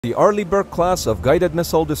The Arleigh Burke class of guided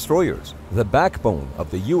missile destroyers, the backbone of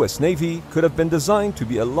the US Navy, could have been designed to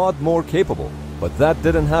be a lot more capable, but that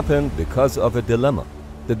didn't happen because of a dilemma.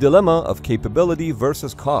 The dilemma of capability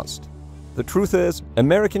versus cost. The truth is,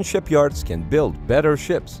 American shipyards can build better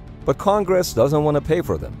ships, but Congress doesn't want to pay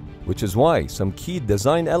for them, which is why some key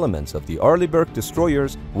design elements of the Arleigh Burke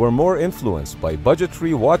destroyers were more influenced by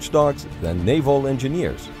budgetary watchdogs than naval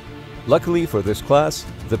engineers. Luckily for this class,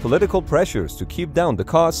 the political pressures to keep down the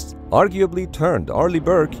costs arguably turned Arleigh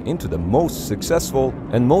Burke into the most successful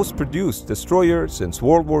and most produced destroyer since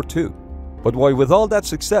World War II. But why, with all that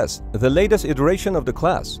success, the latest iteration of the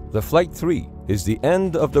class, the Flight 3, is the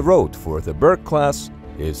end of the road for the Burke class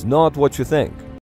is not what you think.